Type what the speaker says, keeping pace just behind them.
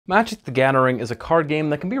Magic the Gathering is a card game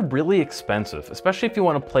that can be really expensive, especially if you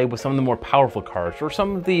want to play with some of the more powerful cards or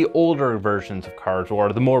some of the older versions of cards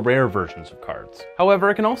or the more rare versions of cards. However,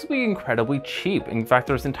 it can also be incredibly cheap. In fact,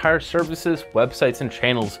 there's entire services, websites, and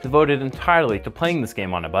channels devoted entirely to playing this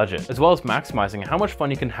game on a budget, as well as maximizing how much fun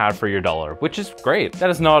you can have for your dollar, which is great. That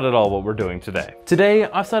is not at all what we're doing today. Today,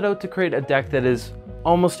 I set out to create a deck that is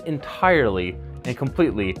almost entirely and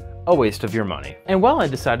completely a waste of your money. And while I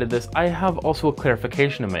decided this, I have also a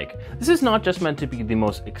clarification to make. This is not just meant to be the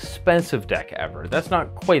most expensive deck ever. That's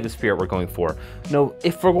not quite the spirit we're going for. No,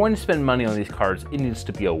 if we're going to spend money on these cards, it needs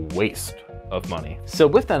to be a waste of money. So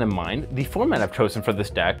with that in mind, the format I've chosen for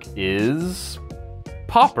this deck is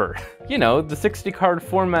Pauper. You know, the 60 card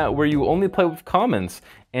format where you only play with commons,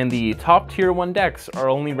 and the top tier 1 decks are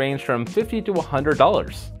only ranged from $50 to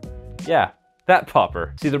 $100. Yeah. That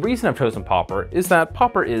Pauper. See, the reason I've chosen Pauper is that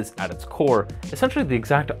Pauper is, at its core, essentially the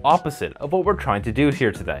exact opposite of what we're trying to do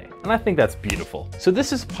here today. And I think that's beautiful. So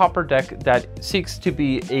this is a Pauper deck that seeks to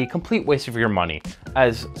be a complete waste of your money,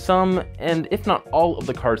 as some, and if not all of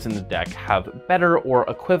the cards in the deck have better or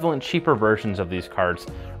equivalent cheaper versions of these cards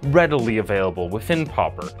readily available within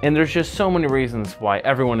Pauper. And there's just so many reasons why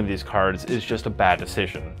every one of these cards is just a bad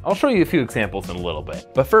decision. I'll show you a few examples in a little bit.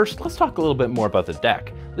 But first, let's talk a little bit more about the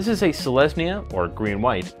deck. This is a Selesnya, or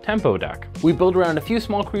green-white, tempo deck. We build around a few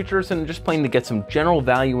small creatures and just playing to get some general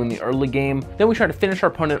value in the early game. Then we try to finish our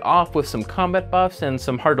opponent off with some combat buffs and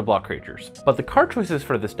some hard to block creatures. But the card choices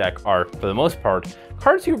for this deck are, for the most part,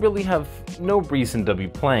 cards you really have no reason to be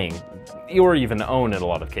playing, or even own in a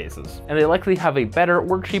lot of cases, and they likely have a better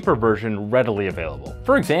or cheaper version readily available.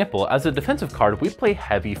 For example, as a defensive card, we play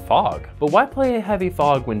Heavy Fog. But why play a Heavy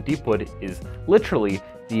Fog when Deepwood is literally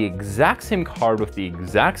the exact same card with the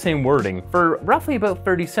exact same wording for roughly about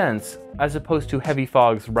 30 cents, as opposed to Heavy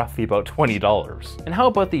Fog's roughly about $20? And how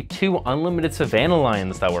about the 2 unlimited Savannah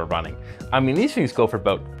Lions that we're running? I mean, these things go for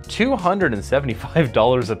about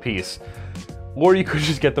 $275 a piece. Or you could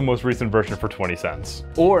just get the most recent version for 20 cents.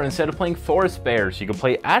 Or instead of playing Forest Bears, you can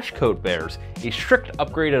play Ashcoat Bears, a strict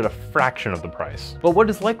upgrade at a fraction of the price. But what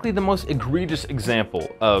is likely the most egregious example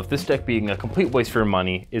of this deck being a complete waste for your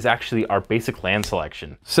money is actually our basic land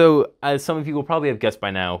selection. So, as some of you will probably have guessed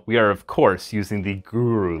by now, we are of course using the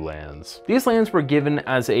Guru lands. These lands were given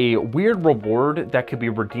as a weird reward that could be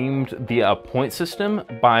redeemed via a point system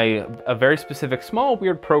by a very specific small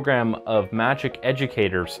weird program of Magic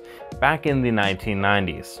educators back in the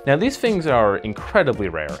 1990s. Now these things are incredibly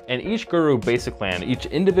rare, and each Guru basic land, each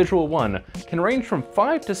individual one, can range from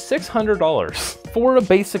 $500 to $600 for a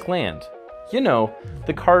basic land. You know,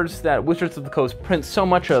 the cards that Wizards of the Coast print so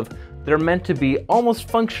much of, they're meant to be almost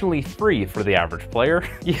functionally free for the average player.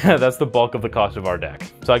 Yeah, that's the bulk of the cost of our deck.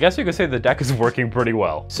 So I guess you could say the deck is working pretty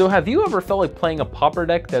well. So have you ever felt like playing a Pauper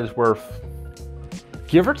deck that is worth,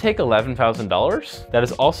 give or take, $11,000? That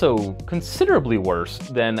is also considerably worse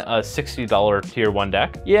than a $60 tier 1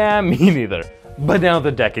 deck? Yeah, me neither. But now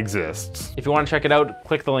the deck exists. If you want to check it out,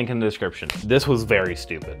 click the link in the description. This was very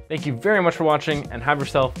stupid. Thank you very much for watching, and have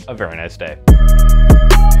yourself a very nice day.